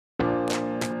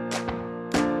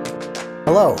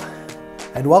Hello,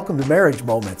 and welcome to Marriage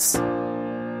Moments.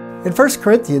 In 1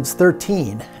 Corinthians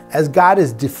 13, as God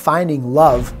is defining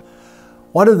love,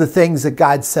 one of the things that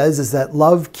God says is that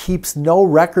love keeps no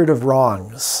record of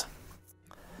wrongs.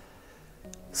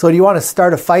 So do you want to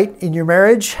start a fight in your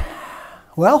marriage?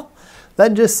 Well,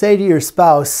 then just say to your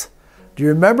spouse, "Do you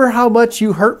remember how much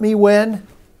you hurt me when?"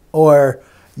 Or,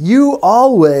 "You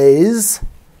always,"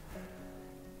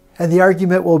 and the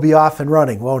argument will be off and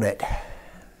running, won't it?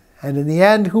 And in the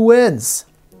end, who wins?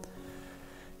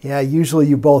 Yeah, usually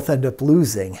you both end up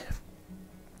losing.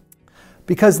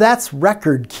 Because that's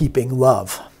record-keeping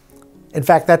love. In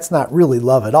fact, that's not really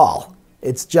love at all.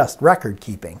 It's just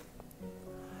record-keeping.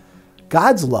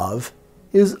 God's love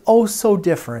is oh so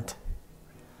different.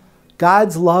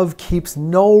 God's love keeps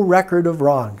no record of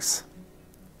wrongs.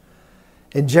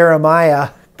 In Jeremiah,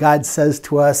 God says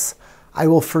to us, "I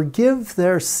will forgive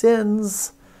their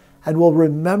sins and will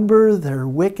remember their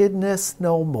wickedness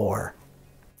no more."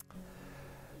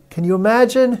 Can you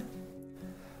imagine?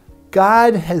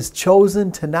 God has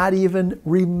chosen to not even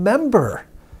remember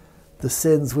the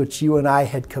sins which you and I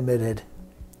had committed.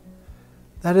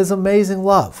 That is amazing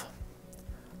love.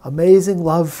 Amazing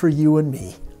love for you and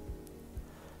me.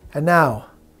 And now,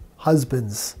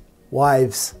 husbands,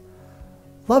 wives,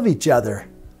 love each other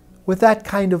with that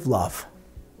kind of love.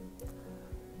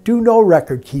 Do no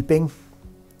record keeping.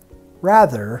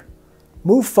 Rather,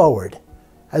 move forward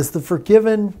as the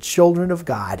forgiven children of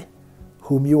God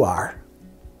whom you are.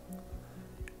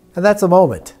 And that's a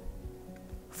moment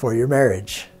for your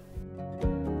marriage.